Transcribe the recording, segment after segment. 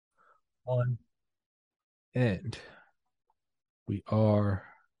One. And we are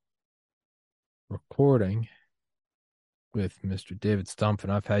recording with Mr. David Stumpf,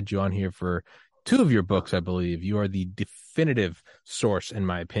 and I've had you on here for two of your books, I believe. You are the definitive source, in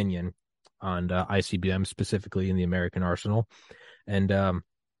my opinion, on ICBM, specifically in the American Arsenal. And I'll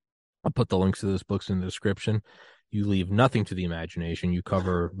put the links to those books in the description. You leave nothing to the imagination. You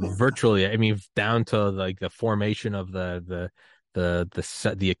cover virtually, I mean, down to like the formation of the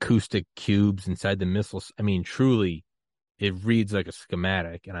acoustic cubes inside the missiles. I mean, truly, it reads like a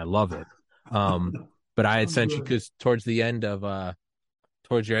schematic, and I love it. But I had I'm sent you good. because towards your end of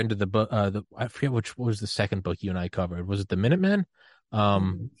the book, I forget which what was the second book you and I covered. Was it the Minutemen? Should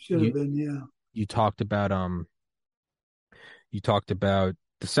have You been, yeah. you talked about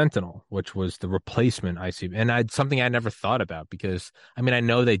the Sentinel, which was the replacement ICB, and I something I never thought about because I mean I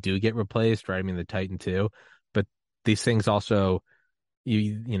know they do get replaced, right? I mean the Titan too, but these things also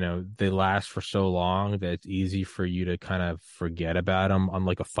you know they last for so long that it's easy for you to kind of forget about them,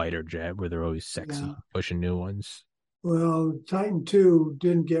 unlike a fighter jet where they're always Yeah. sexy, pushing new ones. Well, Titan 2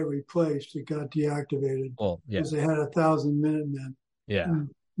 didn't get replaced. It got deactivated Well, yeah, because they had 1,000 Minutemen. yeah, And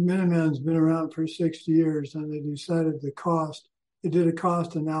Minutemen's been around for 60 years, and they decided the cost, they did a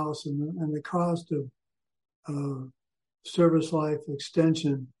cost analysis, and the cost of uh, service life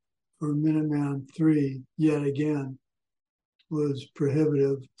extension for Minuteman 3, yet again, was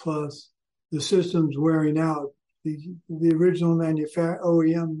prohibitive. Plus, the system's wearing out. The original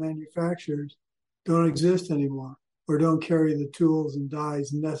OEM manufacturers don't exist anymore or don't carry the tools and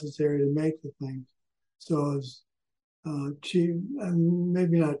dies necessary to make the things. So it's cheap,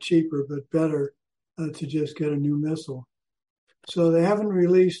 maybe not cheaper, but better to just get a new missile. So they haven't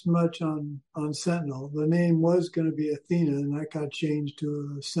released much on Sentinel. The name was going to be Athena, and that got changed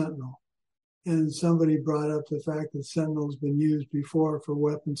to a Sentinel. And somebody brought up the fact that Sentinel's been used before for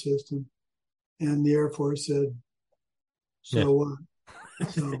weapon system, and the Air Force said, yeah. "So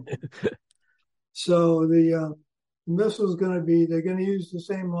what?" So, so the missile is going to be. They're going to use the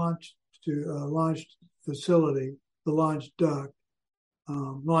same launch facility, the launch duct.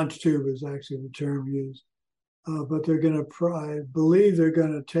 Launch tube is actually the term used. But they're going to, I believe, they're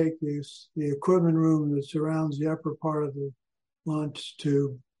going to take the equipment room that surrounds the upper part of the launch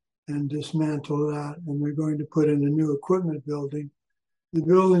tube and dismantle that, and they're going to put in a new equipment building. The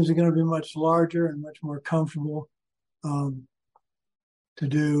buildings are going to be much larger and much more comfortable um, to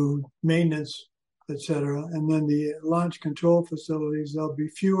do maintenance, etc. And then the launch control facilities, there'll be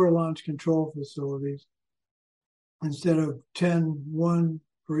fewer launch control facilities. Instead of 10, one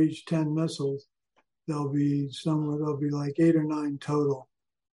for each 10 missiles, there'll be like 8 or 9 total.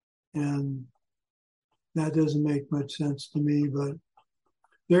 And that doesn't make much sense to me, but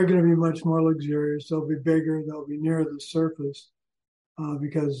they're going to be much more luxurious. They'll be bigger. They'll be near the surface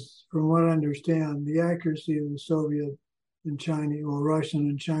because, from what I understand, the accuracy of the Soviet and Chinese, well, Russian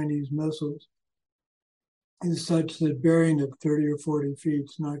and Chinese missiles is such that burying at 30 or 40 feet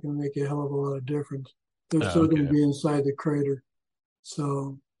is not going to make a hell of a lot of difference. They're Oh, still going to okay. be inside the crater,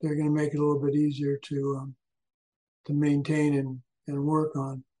 so they're going to make it a little bit easier to maintain and work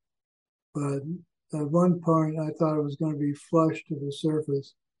on. But at one point, I thought it was going to be flush to the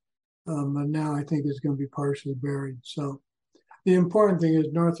surface, but now I think it's going to be partially buried. So the important thing is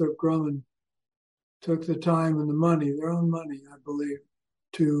Northrop Grumman took the time and the money, their own money, I believe,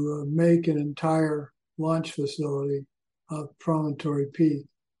 to make an entire launch facility of Promontory Peak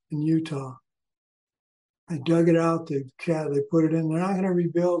in Utah. They dug it out, they put it in. They're not going to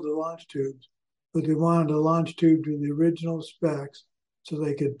rebuild the launch tubes, but they wanted a launch tube to the original specs so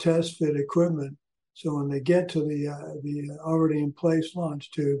they could test fit equipment. So when they get to the already in place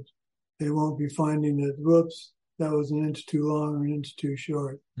launch tubes, they won't be finding that whoops, that was an inch too long or an inch too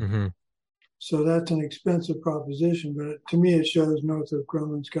short. Hmm. So that's an expensive proposition, but to me, it shows Northrop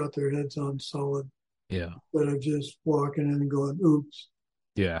Grumman's got their heads on solid Yeah, instead of just walking in and going, oops.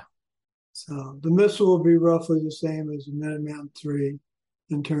 yeah. So the missile will be roughly the same as the Minuteman 3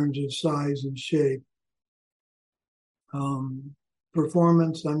 in terms of size and shape. Um,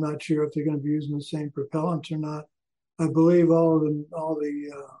 Performance, I'm not sure if they're going to be using the same propellants or not. I believe all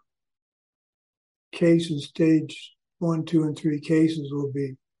the cases, stage 1, 2, and 3 cases will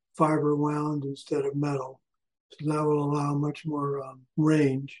be fiber wound instead of metal. So that will allow much more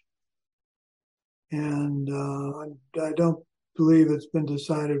range. And I don't believe it's been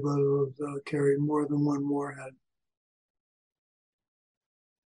decided whether it'll carry more than one warhead.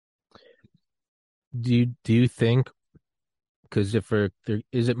 Do you think because if there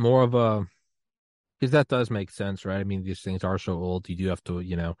is it more of a Because that does make sense, right? I mean, these things are so old. You do have to,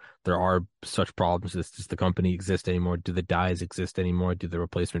 there are such problems. Does the company exist anymore? Do the dies exist anymore? Do the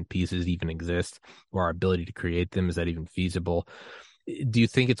replacement pieces even exist? Or our ability to create them, is that even feasible? Do you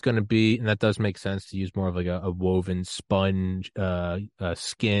think it's going to be, and that does make sense to use more of like a woven sponge,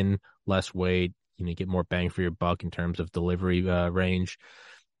 skin, less weight, get more bang for your buck in terms of delivery, range.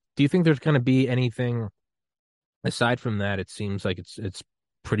 Do you think there's going to be anything aside from that? It seems like it's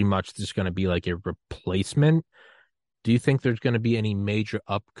pretty much just going to be like a replacement. Do you think there's going to be any major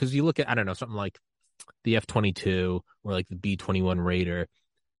up? Because you look at, I don't know, something like the F-22 or like the B-21 Raider.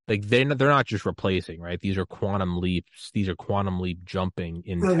 Like they're not just replacing, right? These are quantum leaps. These are quantum leap jumping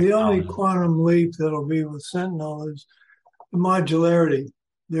in The only technology. quantum leap that'll be with Sentinel is the modularity.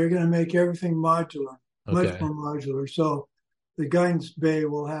 They're going to make everything modular, much Okay. more modular. So the guidance bay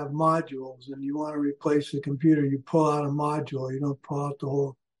will have modules, and you want to replace the computer, you pull out a module. You don't pull out the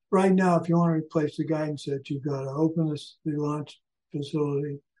whole. Right now, if you want to replace the guidance set, you've got to open the launch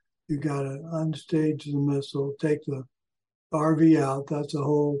facility. You've got to unstage the missile, take the RV out. That's a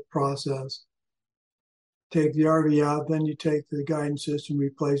whole process. Take the RV out, then you take the guidance system,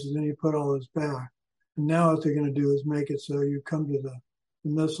 replace it, then you put all this back. And now what they're going to do is make it so you come to the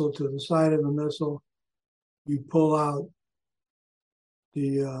missile, to the side of the missile, you pull out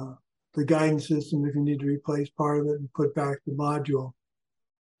the guidance system if you need to replace part of it, and put back the module.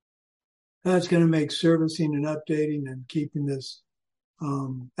 That's going to make servicing and updating and keeping this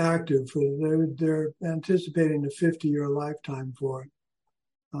active. They're anticipating a 50-year lifetime for it.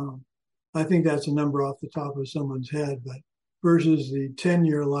 I think that's a number off the top of someone's head, but versus the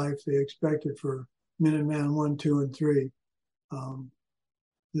 10-year life they expected for Minuteman 1, 2, and 3.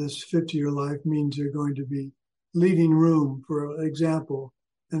 This 50-year life means they're going to be leaving room. For example,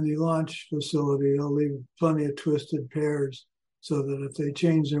 in the launch facility, they'll leave plenty of twisted pairs so that if they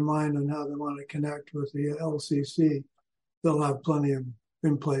change their mind on how they want to connect with the LCC, they'll have plenty of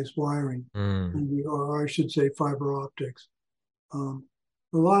in-place wiring, Mm. or I should say fiber optics. A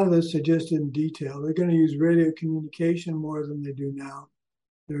lot of this they just didn't detail. They're going to use radio communication more than they do now.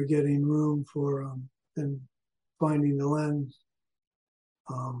 They're getting room for and finding the lands,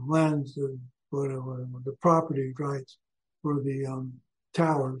 whatever, the property rights for the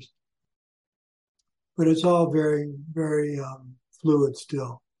towers. But it's all very, very fluid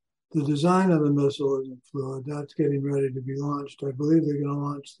still. The design of the missile isn't fluid. That's getting ready to be launched. I believe they're going to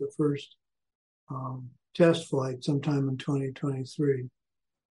launch the first test flight sometime in 2023.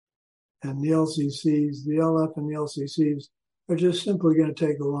 And the LCCs, the LF and the LCCs are just simply going to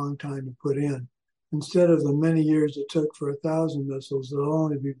take a long time to put in. Instead of the many years it took for 1,000 missiles, they'll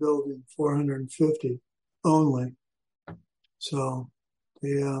only be building 450 only. So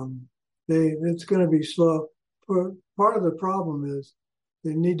it's going to be slow. Part of the problem is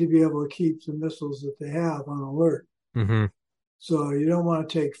they need to be able to keep the missiles that they have on alert. Mm-hmm. So you don't want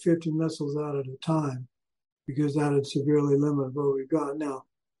to take 50 missiles out at a time, because that would severely limit what we've got now.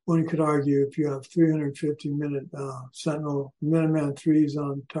 One could argue if you have 350-minute Sentinel Minuteman 3s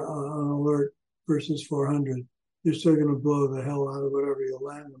on alert versus 400, you're still going to blow the hell out of whatever you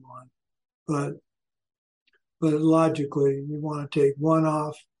land them on. But logically, you want to take one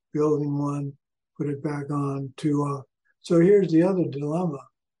off, building one, put it back on, two off. So here's the other dilemma: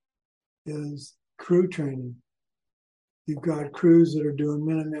 is crew training. You've got crews that are doing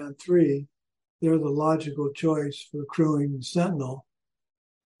Minuteman 3. They're the logical choice for crewing the Sentinel.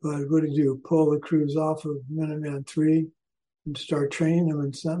 But what do? Pull the crews off of Minuteman 3 and start training them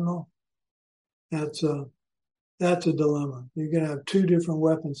in Sentinel? That's a dilemma. You're going to have two different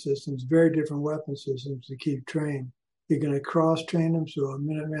weapon systems, very different weapon systems to keep trained. You're going to cross-train them so a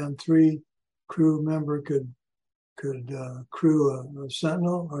Minuteman 3 crew member could crew a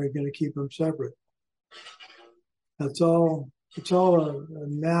Sentinel, or you're going to keep them separate. It's all a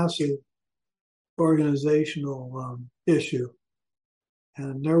massive organizational issue.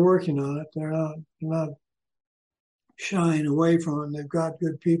 And they're working on it. They're not shying away from it. They've got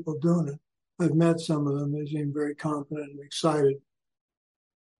good people doing it. I've met some of them. They seem very confident and excited.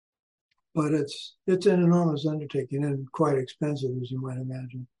 But it's an enormous undertaking and quite expensive, as you might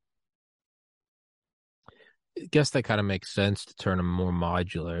imagine. I guess that kind of makes sense to turn them more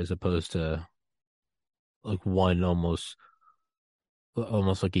modular as opposed to like one almost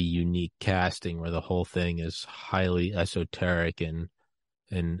like a unique casting where the whole thing is highly esoteric and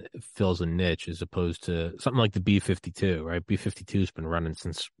fills a niche, as opposed to something like the B-52, right? B-52's been running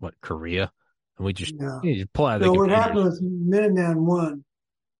since what, Korea? And we just, Yeah. you just pull out of the So what computers. happened with Minuteman 1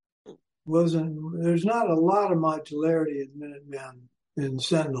 there's not a lot of modularity in Minuteman in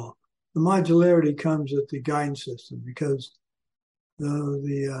Sentinel. The modularity comes at the guidance system, because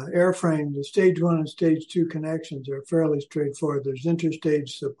The airframe, the stage one and stage two connections are fairly straightforward. There's interstage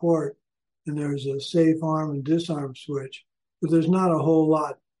support and there's a safe arm and disarm switch, but there's not a whole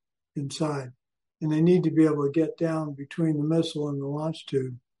lot inside. And they need to be able to get down between the missile and the launch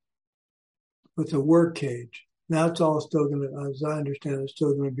tube with a work cage. That's all still going to, as I understand it,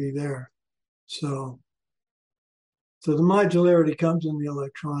 still going to be there. So the modularity comes in the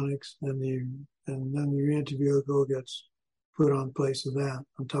electronics, and then the reentry vehicle gets put on place of that,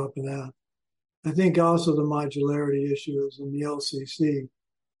 on top of that. I think also the modularity issue is in the LCC,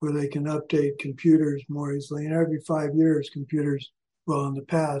 where they can update computers more easily. And every 5 years, computers, well, in the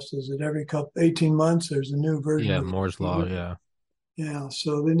past, is it every 18 months, there's a new version Yeah, of the Moore's law. computer. Yeah. Yeah,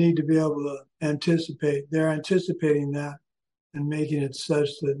 so they need to be able to anticipate. They're anticipating that and making it such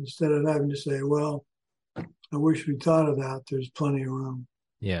that instead of having to say, well, I wish we thought of that, there's plenty of room.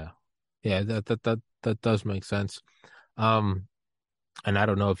 Yeah. Yeah. That does make sense. Um, and I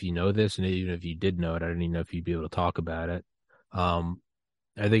don't know if you know this, and even if you did know it, I don't even know if you'd be able to talk about it. Are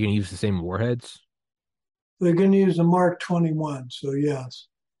they going to use the same warheads? They're going to use a Mark 21, so yes,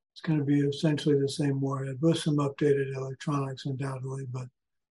 it's going to be essentially the same warhead with some updated electronics, undoubtedly. But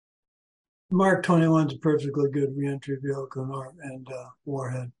Mark 21 is a perfectly good reentry vehicle and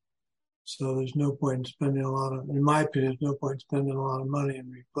warhead. So there's no point in spending a lot of, in my opinion, there's no point in spending a lot of money in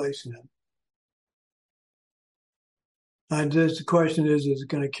replacing it. And just the question is it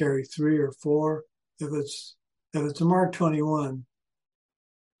going to carry 3 or 4? If it's a Mark 21,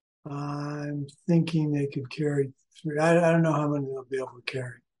 I'm thinking they could carry 3. I don't know how many they'll be able to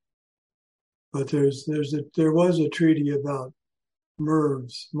carry, but there was a treaty about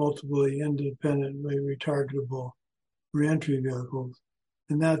MIRVs, multiply independently retargetable reentry vehicles,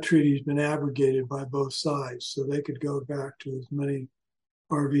 and that treaty has been abrogated by both sides, so they could go back to as many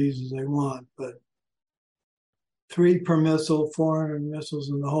RVs as they want, but 3 per missile, 400 missiles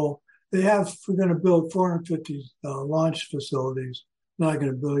in the hole. We're going to build 450 launch facilities. Not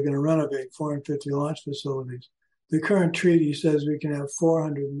going to build, they're going to renovate 450 launch facilities. The current treaty says we can have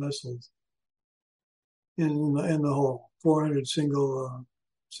 400 missiles in the hole, 400 single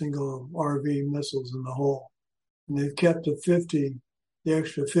RV missiles in the hole. And they've kept the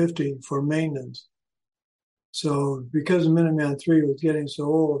extra 50 for maintenance. So because Minuteman III was getting so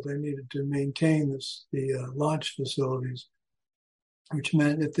old, they needed to maintain the launch facilities, which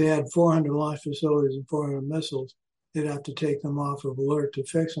meant if they had 400 launch facilities and 400 missiles, they'd have to take them off of alert to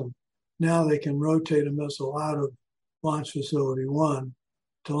fix them. Now they can rotate a missile out of launch facility 1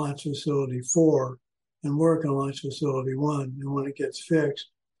 to launch facility 4 and work on launch facility 1. And when it gets fixed,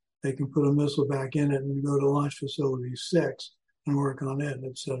 they can put a missile back in it and go to launch facility 6 and work on it,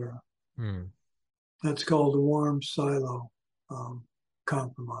 etc. That's called the warm silo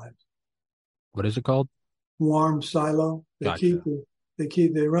compromise. What is it called? Warm silo. Gotcha.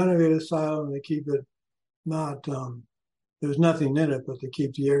 They renovate a silo and they keep it not there's nothing in it, but they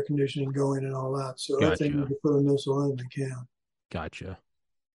keep the air conditioning going and all that. So if they need Gotcha. to put a missile in, they can. Gotcha.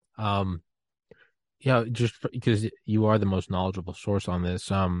 Yeah, just because you are the most knowledgeable source on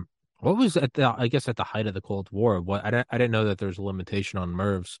this. What was I guess at the height of the Cold War? I didn't know that there's a limitation on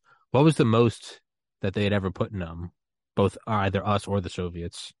MIRVs. What was the most that they had ever put in them, both either us or the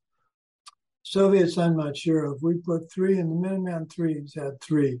Soviets? Soviets, I'm not sure of. We put 3, and the Minuteman IIIs had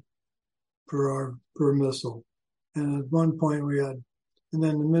 3 per missile. And at one point and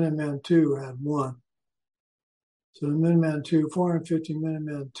then the Minuteman II had 1. So the Minuteman II, 450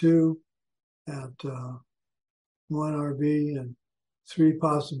 Minuteman II at 1 RV and 3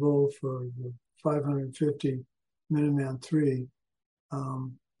 possible for the 550 Minuteman III.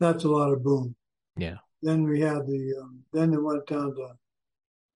 That's a lot of boom. Yeah. Then we had then it went down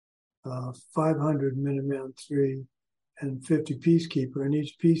to 500 Minuteman III and 50 Peacekeeper, and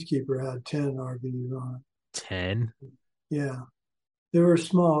each Peacekeeper had 10 RVs on it. 10? Yeah. They were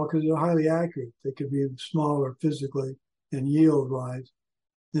small because they're highly accurate. They could be smaller physically and yield-wise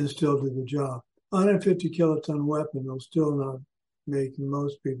and still do the job. 150 kiloton weapon will still not make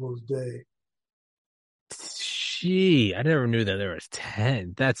most people's day. Gee, I never knew that there was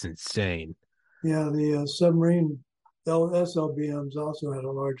 10. That's insane. Yeah, the submarine SLBMs also had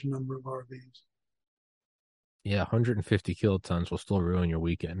a large number of RVs. Yeah, 150 kilotons will still ruin your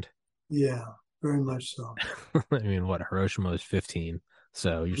weekend. Yeah, very much so. I mean, what, Hiroshima was 15,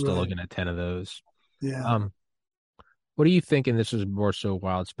 so you're still Right. looking at 10 of those. Yeah. Um, what do you think, and this is more so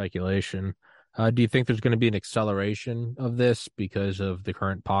wild speculation, do you think there's going to be an acceleration of this because of the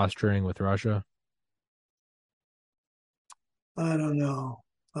current posturing with Russia? I don't know.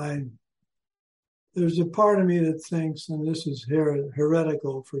 There's a part of me that thinks, and this is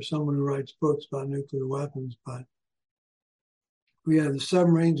heretical for someone who writes books about nuclear weapons, but We have the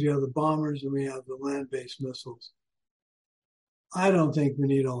submarines, we have the bombers, and we have the land-based missiles. I don't think we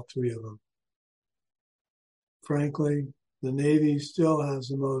need all three of them. Frankly, the Navy still has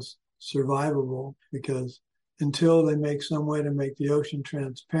the most survivable because until they make some way to make the ocean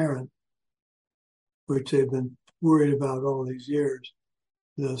transparent, which they've been worried about all these years,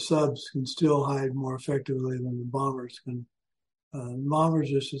 the subs can still hide more effectively than the bombers can.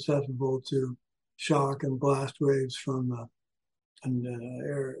 Bombers are susceptible to shock and blast waves from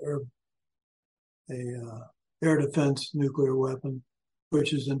air defense nuclear weapon,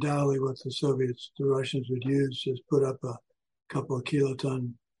 which is undoubtedly what the Russians would use, just put up a couple of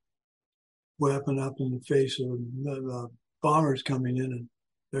kiloton weapon up in the face of the bombers coming in, and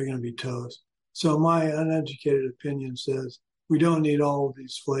they're going to be toast. So my uneducated opinion says we don't need all of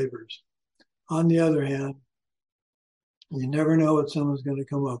these flavors. On the other hand, you never know what someone's going to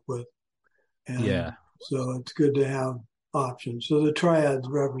come up with. And Yeah. so it's good to have options. So the triad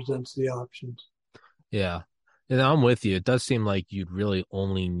represents the options. Yeah. And I'm with you. It does seem like you'd really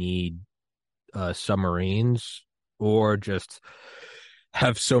only need submarines or just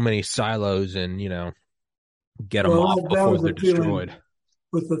have so many silos and, get them Well, off that before was they're the destroyed. feeling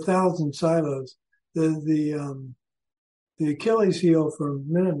with the 1,000 silos. The Achilles heel for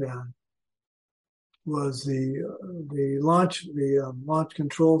Minuteman was the launch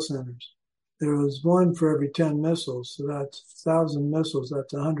control centers. There was one for every 10 missiles, so that's 1,000 missiles.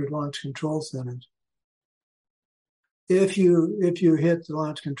 That's 100 launch control centers. If you hit the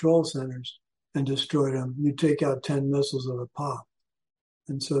launch control centers and destroyed them, you take out 10 missiles at a pop.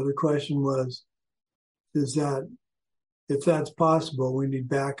 And so the question was, is that if that's possible, we need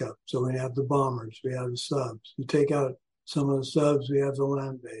backup. So we have the bombers, we have the subs. You take out some of the subs, we have the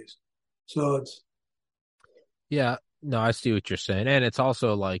land base. So it's Yeah. No, I see what you're saying. And it's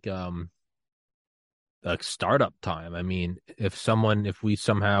also like startup time. I mean, if we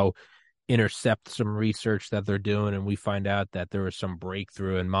somehow intercept some research that they're doing and we find out that there was some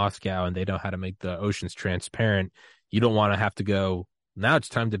breakthrough in Moscow and they know how to make the oceans transparent, you don't want to have to go, now it's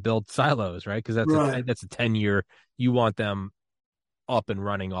time to build silos, right? Because right, that's a 10-year, you want them up and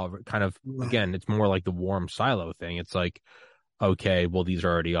running all kind of, right. again, it's more like the warm silo thing. It's like, okay, well, these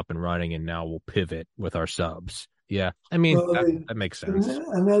are already up and running and now we'll pivot with our subs. Yeah. I mean, Well, that makes sense.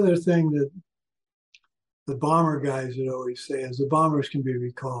 another thing that the bomber guys would always say is the bombers can be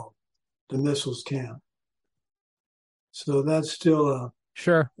recalled, the missiles can't. So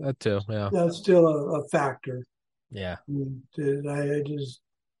Sure, that too. Yeah. that's still a factor. Yeah. I mean, I just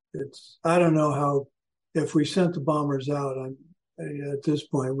I don't know how if we sent the bombers out at this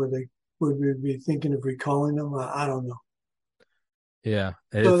point would we be thinking of recalling them? I don't know. Yeah.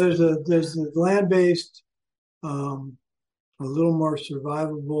 So It's there's the land based, a little more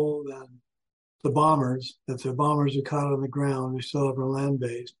survivable than the bombers. If the bombers are caught on the ground, we still have our land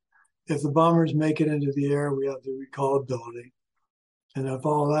based. If the bombers make it into the air, we have the recallability. And if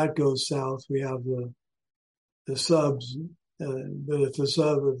all that goes south, we have the subs. But if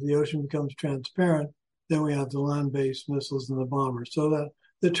the ocean becomes transparent, then we have the land-based missiles and the bombers. So that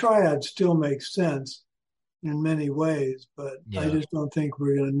the triad still makes sense in many ways, but I yeah. just don't think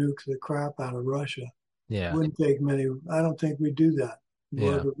we're going to nuke the crap out of Russia. Yeah. Wouldn't take many. I don't think we do that. Would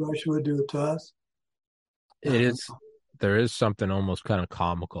Yeah. Russia would do it to us? I It don't is know. there is something almost kind of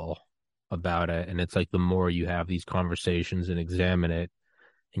comical about it. And it's like the more you have these conversations and examine it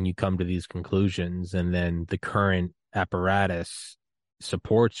and you come to these conclusions and then the current apparatus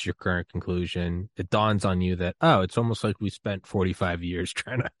supports your current conclusion, it dawns on you that, oh, it's almost like we spent 45 years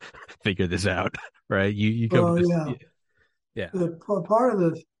trying to figure this out, right? You come to Well, this, yeah. yeah. The part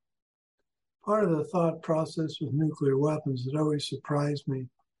of the thought process with nuclear weapons that always surprised me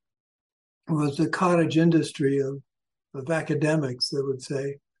was the cottage industry of academics that would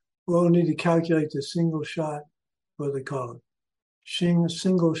say, well, we need to calculate the single shot, what do they call it?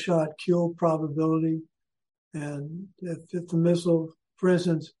 Single shot kill probability. And if the missile, for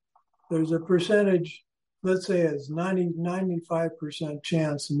instance, there's a percentage, let's say it's 95%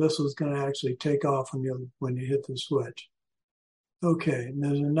 chance the missile is going to actually take off when you hit the switch. Okay, and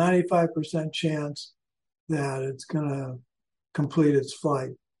there's a 95% chance that it's going to complete its flight.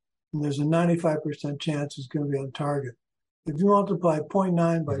 And there's a 95% chance it's going to be on target. If you multiply zero point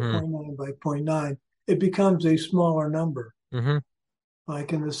 0.9 by zero Mm-hmm. point 0.9 by zero point 0.9, it becomes a smaller number, Mm-hmm.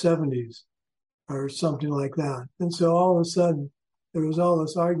 like in the 70s or something like that. And so all of a sudden, there was all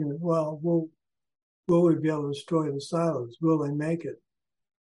this argument, well, will we be able to destroy the silos? Will they make it?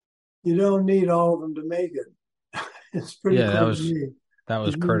 You don't need all of them to make it. It's pretty Yeah, clear to me. that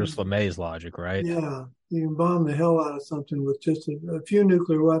was If Curtis you, LeMay's logic, right? yeah, you can bomb the hell out of something with just a few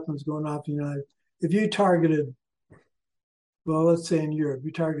nuclear weapons going off the United. If you targeted well, let's say in Europe,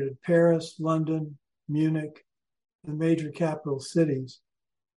 you targeted Paris, London, Munich, the major capital cities.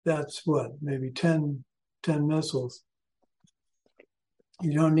 That's what, maybe 10 missiles.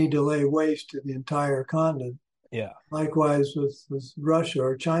 You don't need to lay waste to the entire continent. Yeah. Likewise with Russia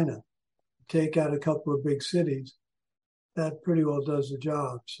or China. Take out a couple of big cities, that pretty well does the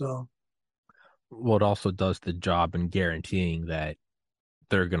job. So, Well, it also does the job in guaranteeing that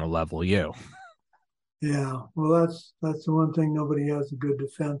they're going to level you. yeah, well, that's the one thing nobody has a good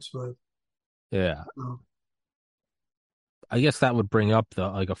defense with. Yeah. So, I guess that would bring up the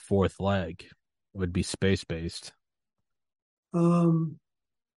like a fourth leg would be space based. um,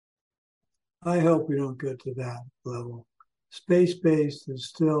 I hope we don't get to that level. Space based is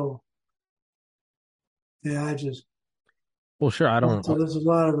still, yeah, I just, Well, sure, I don't. so there's a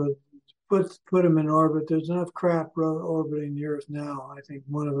lot of it. Put them in orbit. There's enough crap orbiting the Earth now. I think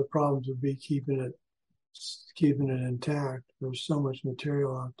one of the problems would be keeping it intact. There's so much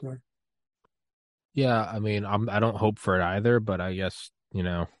material out there. Yeah, I mean, I don't hope for it either, but I guess,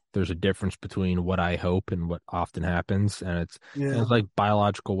 there's a difference between what I hope and what often happens, and it's Yeah, like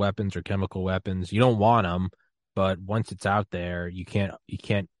biological weapons or chemical weapons. You don't want them, but once it's out there, you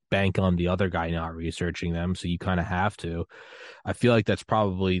can't bank on the other guy not researching them, so you kind of have to. I feel like that's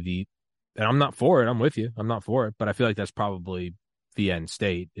probably and I'm not for it. I'm with you. I'm not for it, but I feel like that's probably the end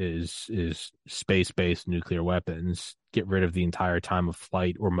state is space-based nuclear weapons. Get rid of the entire time of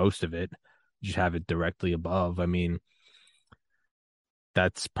flight or most of it. Just have it directly above. I mean,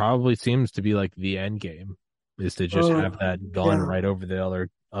 that's probably seems to be like the end game is to just have oh, that gun yeah. right over the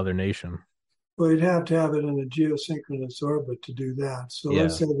other nation. Well, you'd have to have it in a geosynchronous orbit to do that. So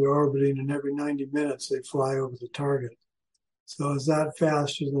let's Yeah. say they're orbiting, and every 90 minutes they fly over the target. So is that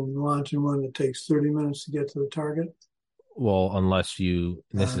faster than launching one that takes 30 minutes to get to the target? Well, I don't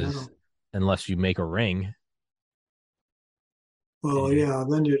know. unless you make a ring. Well, And yeah,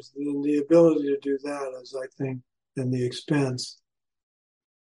 then the ability to do that is, I think, and the expense.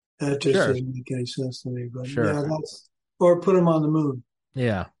 That just sure, doesn't make any sense to me. But yeah, sure. or put them on the moon.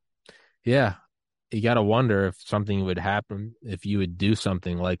 Yeah. Yeah. You got to wonder if something would happen if you would do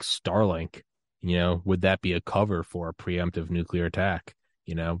something like Starlink. Would that be a cover for a preemptive nuclear attack?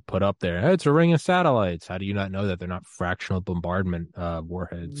 Put up there, hey, it's a ring of satellites. How do you not know that they're not fractional bombardment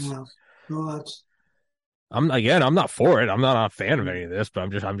warheads? Yeah. Well, that's, I'm not for it. I'm not a fan of any of this, but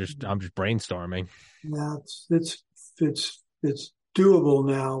I'm just brainstorming. yeah, it's doable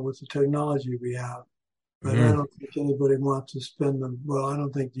now with the technology we have. But I Mm, don't think anybody wants to spend them. Well, I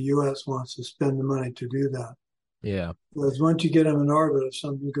don't think the U.S. wants to spend the money to do that. yeah, Because once you get them in orbit, if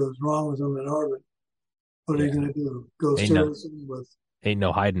something goes wrong with them in orbit, what are you yeah. going to do? Go Ain't no service them ain't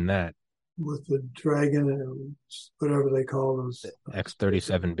no hiding that. with the Dragon and whatever they call those.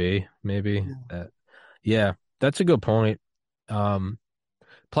 X-37B, maybe. Yeah, Yeah, that's a good point.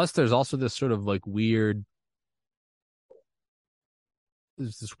 Plus there's also this sort of like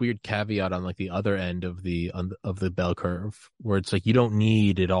there's this weird caveat on like the other end of the bell curve where it's like you don't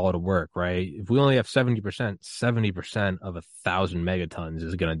need it all to work, right? If we only have 70% of 1,000 megatons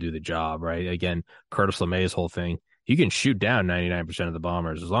is going to do the job, right? Again, Curtis LeMay's whole thing, you can shoot down 99% of the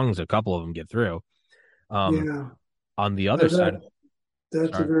bombers as long as a couple of them get through. Um, yeah. on the Now other side, that's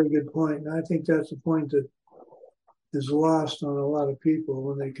a sorry, very good point. And I think that's a point that is lost on a lot of people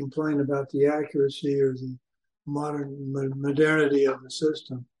when they complain about the accuracy or the modernity of the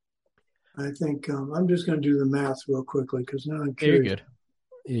system. I think I'm just going to do the math real quickly because now I'm yeah, you're curious. good.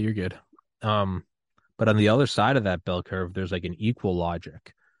 Yeah, you're good. Um, but on the other side of that bell curve, there's like an equal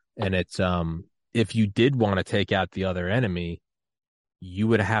logic, and it's if you did want to take out the other enemy, you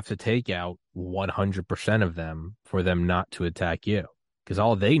would have to take out 100% of them for them not to attack you. Because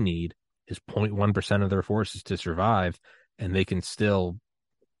all they need is 0.1% of their forces to survive, and they can still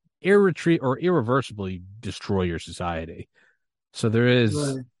irreversibly destroy your society. So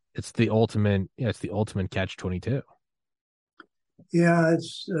Right. it's the ultimate catch 22. Yeah,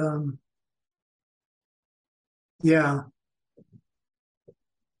 yeah.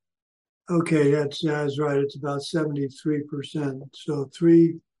 Okay, that's right. It's about 73%. So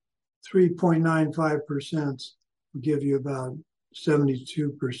 3.95% will give you about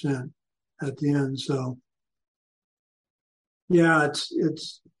 72% at the end. So yeah,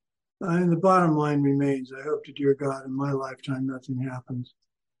 it's I mean, the bottom line remains, I hope to dear God in my lifetime nothing happens.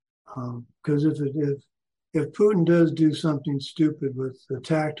 Because if Putin does do something stupid with a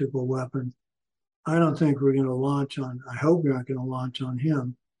tactical weapon, I don't think we're going to launch on. I hope we're not going to launch on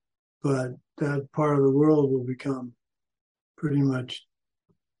him, but that part of the world will become pretty much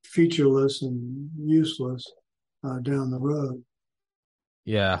featureless and useless down the road.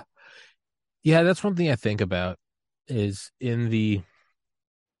 Yeah. Yeah, that's one thing I think about. is in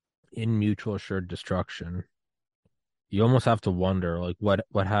mutual assured destruction. You almost have to wonder like what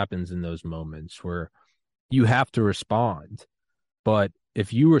happens in those moments where you have to respond. But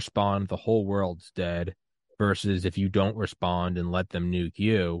if you respond, the whole world's dead. Versus if you don't respond and let them nuke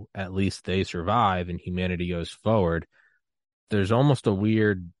you, at least they survive and humanity goes forward. There's almost a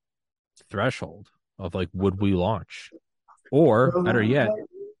weird threshold of like, would we launch? Or better Well, yet,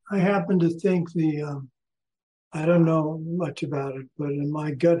 I happen to think I don't know much about it, but in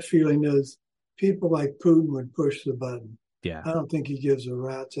my gut feeling is people like Putin would push the button. yeah, I don't think he gives a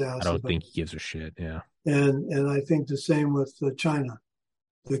rat's I ass don't about think it. he gives a shit. Yeah. And I think the same with China.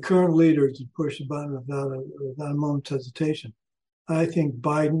 The current leaders would push the button without a moment's hesitation. I think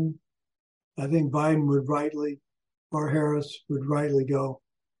Biden, I think Biden would rightly, or Harris would rightly go,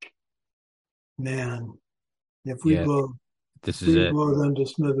 man, if we Yeah. blow, This is we it. blow them to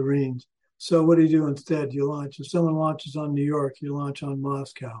smithereens. So what do you do instead? You launch. If someone launches on New York, you launch on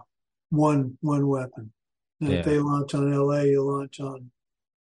Moscow. One weapon. And if Yeah. they launch on LA, you launch on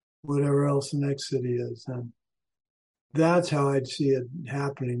whatever else the next city is. And that's how I'd see it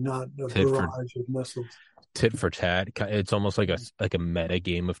happening, not a Tit for barrage of missiles. tit for tat. It's almost like a meta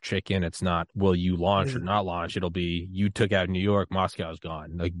game of chicken. It's not will you launch or Yeah. not launch. It'll be you took out New York, Moscow's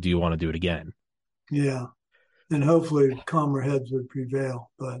gone. Like, do you want to do it again? Yeah. And hopefully calmer heads would prevail.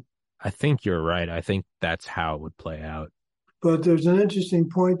 I think you're right. I think that's how it would play out. But there's an interesting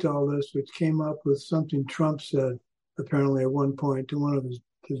point to all this, which came up with something Trump said apparently at one point to one of his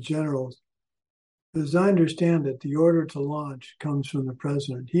generals. As I understand it, the order to launch comes from the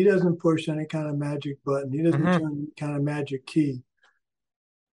president. He doesn't push any kind of magic button. He doesn't Mm-hmm. turn any kind of magic key,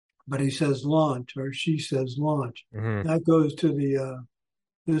 but he says launch or she says launch. Mm-hmm. That goes to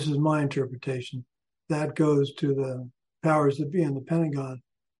this is my interpretation, that goes to the powers that be in the Pentagon.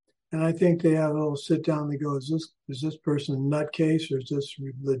 And I think they have a little sit down. They go, is this person a nutcase or is this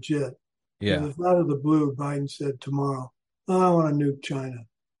legit? Yeah. Because if out of the blue, Biden said tomorrow, oh, I want to nuke China.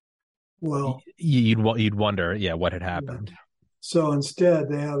 Well, You'd wonder, yeah, what had yeah. happened. So instead,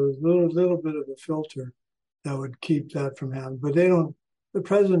 they have a little bit of a filter that would keep that from happening. But they don't. The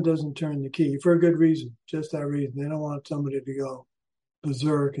president doesn't turn the key for a good reason. Just that reason. They don't want somebody to go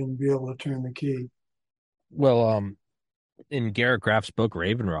berserk and be able to turn the key. Well, in Garrett Graff's book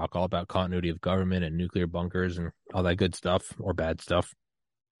Raven Rock, all about continuity of government and nuclear bunkers and all that good stuff or bad stuff,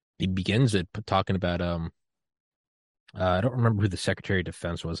 he begins it talking about I don't remember who the Secretary of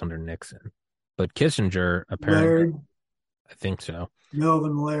Defense was under Nixon, but Kissinger apparently, Laird, I think so.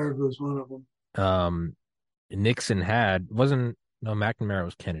 Melvin Laird was one of them. Um, Nixon had wasn't no McNamara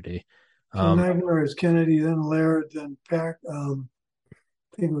was Kennedy. Um, McNamara is Kennedy, then Laird, then I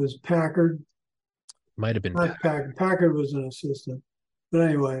think it was Packard. might have been Not Packard. Packard was an assistant. But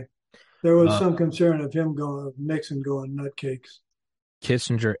anyway, there was uh, some concern of Nixon going nutcakes.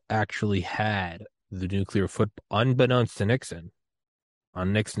 Kissinger actually had the nuclear unbeknownst to Nixon,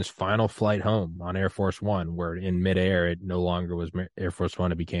 on Nixon's final flight home on Air Force One, where in midair it no longer was Air Force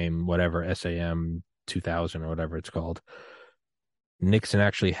One, it became whatever SAM 2000 or whatever it's called. Nixon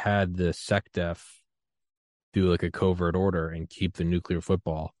actually had the SecDef do like a covert order and keep the nuclear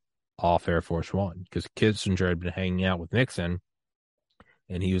football off Air Force One because Kissinger had been hanging out with Nixon,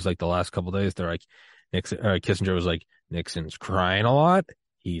 and he was like the last couple of days they're like Kissinger was like Nixon's crying a lot,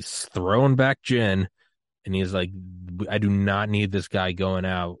 he's throwing back gin, and he's like, I do not need this guy going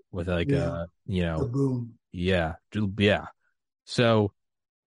out with like Yeah, the a boom. yeah, yeah. So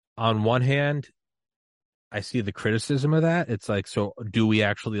on one hand, I see the criticism of that. It's like, so do we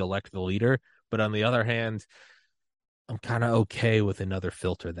actually elect the leader? But on the other hand, I'm kind of okay with another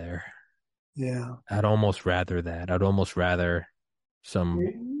filter there. Yeah. I'd almost rather that. I'd almost rather some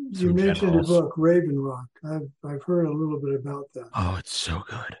You some mentioned a generals. book, Raven Rock. I've heard a little bit about that. Oh, it's so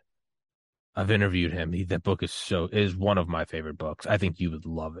good. I've interviewed him. That book is one of my favorite books. I think you would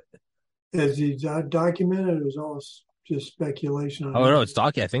love it. Is he documented? It was all just speculation on Oh no, his. it's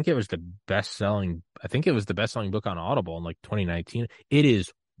Docky. I think it was the best selling. I think it was the best selling book on Audible in like 2019. It is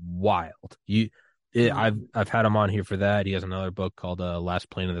wild. I've had him on here for that. He has another book called "Last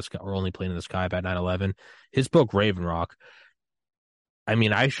Plane in the Sky" or "Only Plane in the Sky" about 9/11. His book Raven Rock. I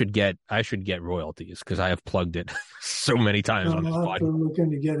mean, I should get royalties because I have plugged it so many times on this I'll have to podcast. look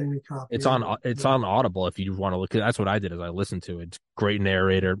into getting a copy of it. It's on Audible if you want to look. That's what I did, is I listened to it. It's great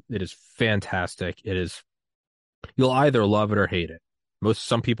narrator. It is fantastic. It is. You'll either love it or hate it.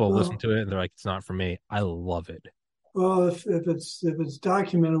 Some people listen Well, to it and they're like, it's not for me. I love it. well, if it's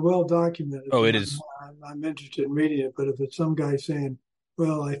documented, well documented, Oh, then it is. I'm interested in reading it. But if it's some guy saying,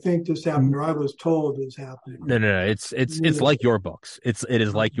 "Well, I think this happened," or "I was told this happened," No, no, no. It's yeah, like your books. It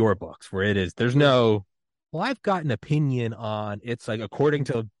is like your books where it is. There's yeah. no. well, I've got an opinion on it's like according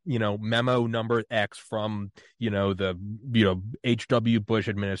to, memo number X from, the, H.W. Bush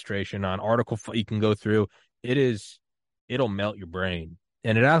administration on you can go through. It is, it'll melt your brain.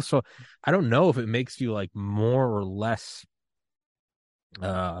 And it also, I don't know if it makes you like more or less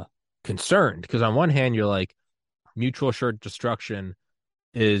uh concerned because on one hand, you're like mutual assured destruction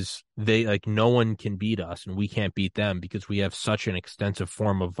is they like no one can beat us and we can't beat them because we have such an extensive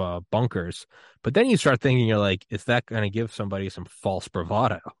form of bunkers. But then you start thinking, you're like, is that going to give somebody some false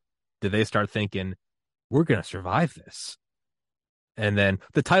bravado? Did they start thinking we're going to survive this? And then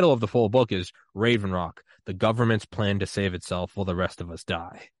the title of the full book is Raven Rock, the government's plan to save itself while the rest of us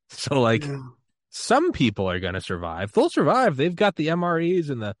die. So like Yeah. some people are going to survive. They'll survive. They've got the MREs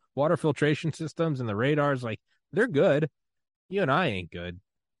and the water filtration systems and the radars. Like they're good. You and I ain't good.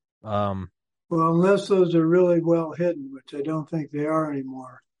 Um, Well, unless those are really well hidden, which I don't think they are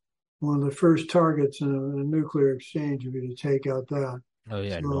anymore. One of the first targets in a nuclear exchange would be to take out that. oh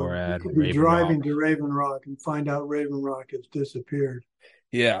yeah, So you NORAD, could be Raven Rock. driving to Raven Rock and find out Raven Rock has disappeared.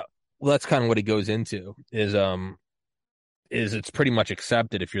 Yeah. Well, that's kind of what it goes into is it's pretty much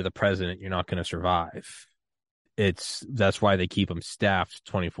accepted if you're the president, you're not going to survive. That's why they keep them staffed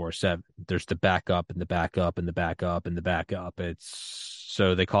 24/7. There's the backup and the backup and the backup and the backup. It's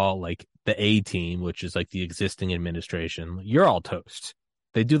so they call it like the A team, which is like the existing administration. You're all toast.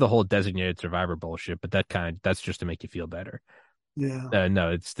 They do the whole designated survivor bullshit, but that's just to make you feel better. Yeah.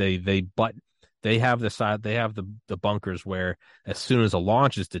 No, it's but they have the side they have the bunkers where as soon as a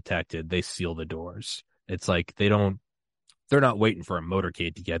launch is detected, they seal the doors. It's like they're not waiting for a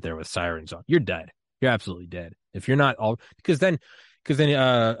motorcade to get there with sirens on. You're dead. You're absolutely dead. If you're not all because then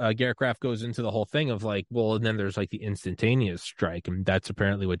Garrett Kraft goes into the whole thing of like, well, and then there's like the instantaneous strike, and that's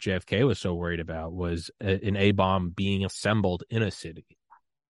apparently what JFK was so worried about was an A bomb being assembled in a city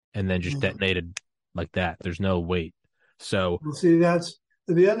and then just Yeah. detonated like that. There's no wait. So Well, see, that's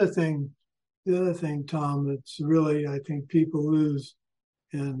the other thing. The other thing, Tom, that's really, I think people lose,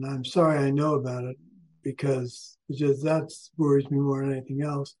 and I'm sorry I know about it because it's just that worries me more than anything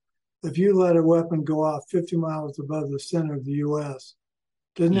else. If you let a weapon go off 50 miles above the center of the U.S.,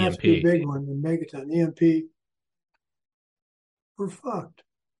 doesn't have to be a EMP, big one, a megaton, EMP, we're fucked.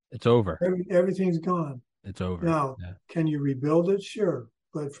 it's over. Everything's gone. It's over. Now, Yeah. can you rebuild it? Sure,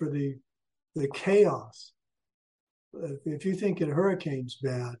 but for the chaos, if you think a hurricane's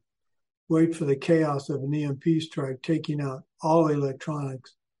bad, wait for the chaos of an EMP strike taking out all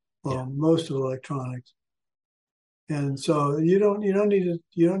electronics, Yeah. well, most of electronics. And so you don't need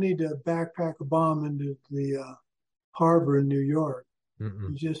to backpack a bomb into the harbor in New York. Mm-mm.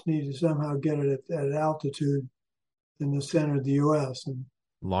 You just need to somehow get it at altitude in the center of the U.S. And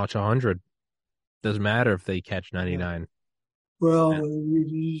Launch 100. Doesn't matter if they catch yeah, 99. well,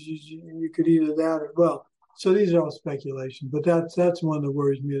 you could either that or well. So these are all speculation, but that's one that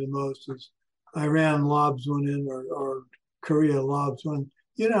worries me the most is Iran lobs one in or Korea lobs one.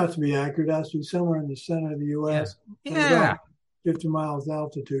 You don't have to be accurate. It has to be somewhere in the center of the Yeah. U.S. at Yeah. about 50 miles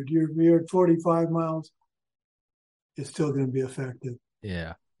altitude. You're at 45 miles. It's still going to be effective.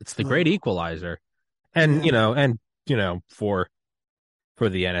 Yeah. It's the great Uh, equalizer. And, yeah, for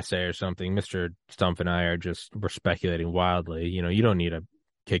the NSA or something, Mr. Stumpf and I we're speculating wildly. You don't need to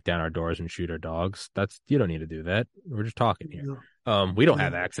kick down our doors and shoot our dogs. You don't need to do that. We're just talking here. yeah, We don't yeah,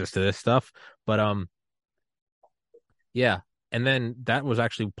 have access to this stuff, but, yeah. And then that was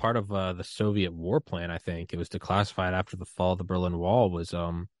actually part of the Soviet war plan, I think. It was declassified after the fall of the Berlin Wall was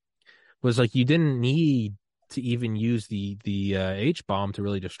like you didn't need to even use the H bomb to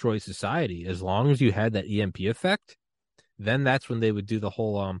really destroy society as long as you had that EMP effect. Then that's when they would do the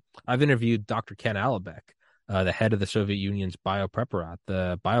whole I've interviewed Dr. Ken Alabek, the head of the Soviet Union's biopreparat,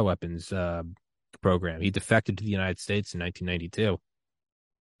 the bioweapons program. He defected to the United States in 1992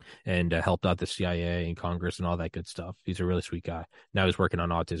 and helped out the CIA and Congress and all that good stuff. He's a really sweet guy. Now he's working on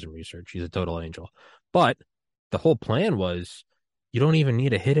autism research. He's a total angel. But the whole plan was you don't even need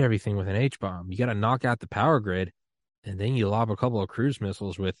to hit everything with an H bomb. You got to knock out the power grid, and then you lob a couple of cruise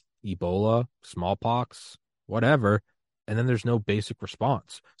missiles with Ebola, smallpox, whatever, and then there's no basic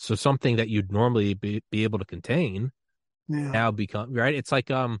response. So something that you'd normally be able to contain yeah, now become right. It's like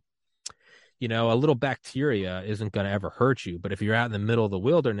a little bacteria isn't going to ever hurt you. But if you're out in the middle of the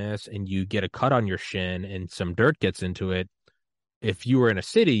wilderness and you get a cut on your shin and some dirt gets into it, if you were in a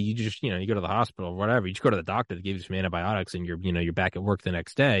city, you just, you go to the hospital or whatever, you just go to the doctor to give you some antibiotics and you're back at work the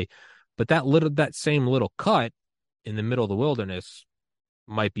next day. But that same little cut in the middle of the wilderness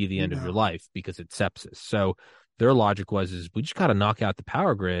might be the end of your yeah. life because it's sepsis. So their logic is we just got to knock out the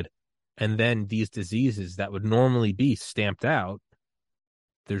power grid. And then these diseases that would normally be stamped out,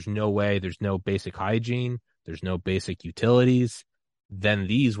 there's no way, there's no basic hygiene, there's no basic utilities, then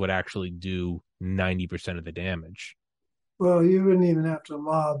these would actually do 90% of the damage. Well, you wouldn't even have to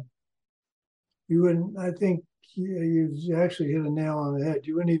mob. You wouldn't. I think you actually hit a nail on the head.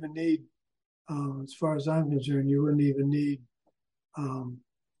 You wouldn't even need, as far as I'm concerned, you wouldn't even need um,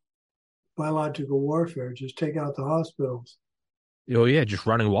 biological warfare. Just take out the hospitals. Oh yeah, just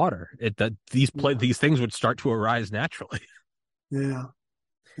running water. Yeah, These things would start to arise naturally. yeah,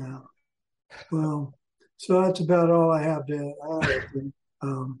 yeah. Well, so that's about all I have to add, I think.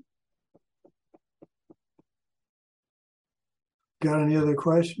 Got any other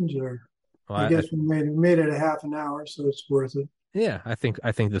questions? Or Well, I guess we made it a half an hour, so it's worth it. yeah, I think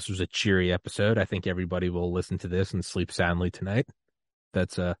this was a cheery episode. I think everybody will listen to this and sleep soundly tonight.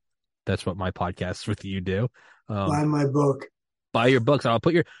 That's uh that's what my podcasts with you do. Um, Buy my book. buy your books. I'll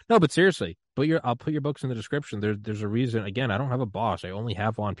put your no, but seriously, I'll put your books in the description. There's a reason. Again, I don't have a boss. I only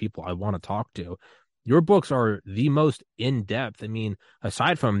have on people I want to talk to. Your books are the most in depth. I mean,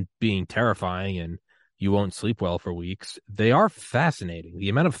 aside from being terrifying and you won't sleep well for weeks, they are fascinating. The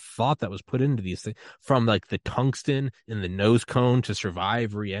amount of thought that was put into these things, from like the tungsten in the nose cone to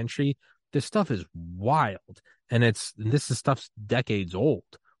survive reentry, this stuff is wild. And this is stuff's decades old,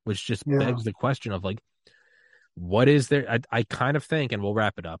 which just Yeah, begs the question of like, what is there? I kind of think, and we'll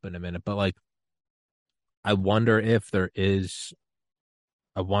wrap it up in a minute, but like, I wonder if there is,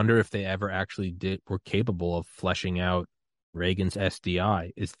 I wonder if they ever actually were capable of fleshing out Reagan's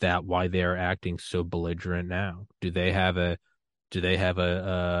SDI. Is that why they are acting so belligerent now? Do they have do they have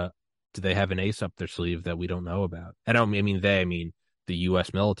an ace up their sleeve that we don't know about? I mean the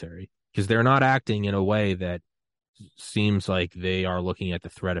U.S. military, because they're not acting in a way that seems like they are looking at the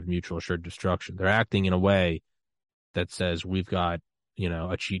threat of mutual assured destruction. They're acting in a way that says we've got,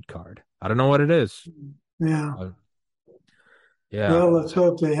 a cheat card. I don't know what it is. yeah. Uh, yeah. Well, let's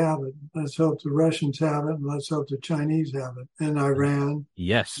hope they have it. Let's hope the Russians have it, and let's hope the Chinese have it, and Iran,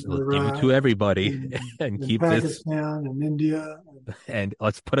 Yes, and let's give it Iraq, to everybody and, and and keep this. Pakistan, and India. And And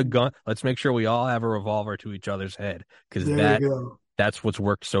let's put a gun. Let's make sure we all have a revolver to each other's head, because there you go. that's what's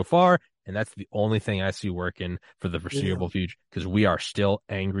worked so far, and that's the only thing I see working for the Yeah. foreseeable future. Because we are still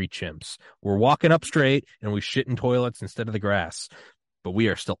angry chimps. We're walking up straight, and we shit in toilets instead of the grass. But we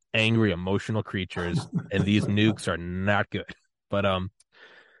are still angry, emotional creatures, and these nukes are not good. But Mr.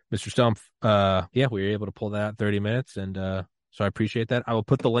 Stumpf, yeah, we were able to pull that out 30 minutes, and so I appreciate that. I will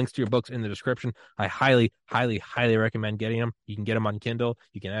put the links to your books in the description. I highly, highly, highly recommend getting them. You can get them on Kindle.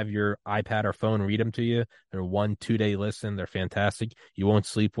 You can have your iPad or phone read them to you. They're 1-2 day listen. They're fantastic. You won't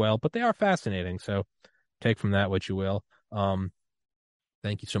sleep well, but they are fascinating. So take from that what you will.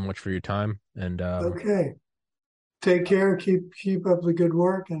 Thank you so much for your time, and Okay. Take care. Keep up the good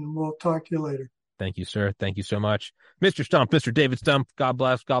work, and we'll talk to you later. thank you, sir. Thank you so much, Mr. Stumpf, Mr. David Stumpf. God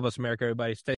bless. God bless America, everybody. Stay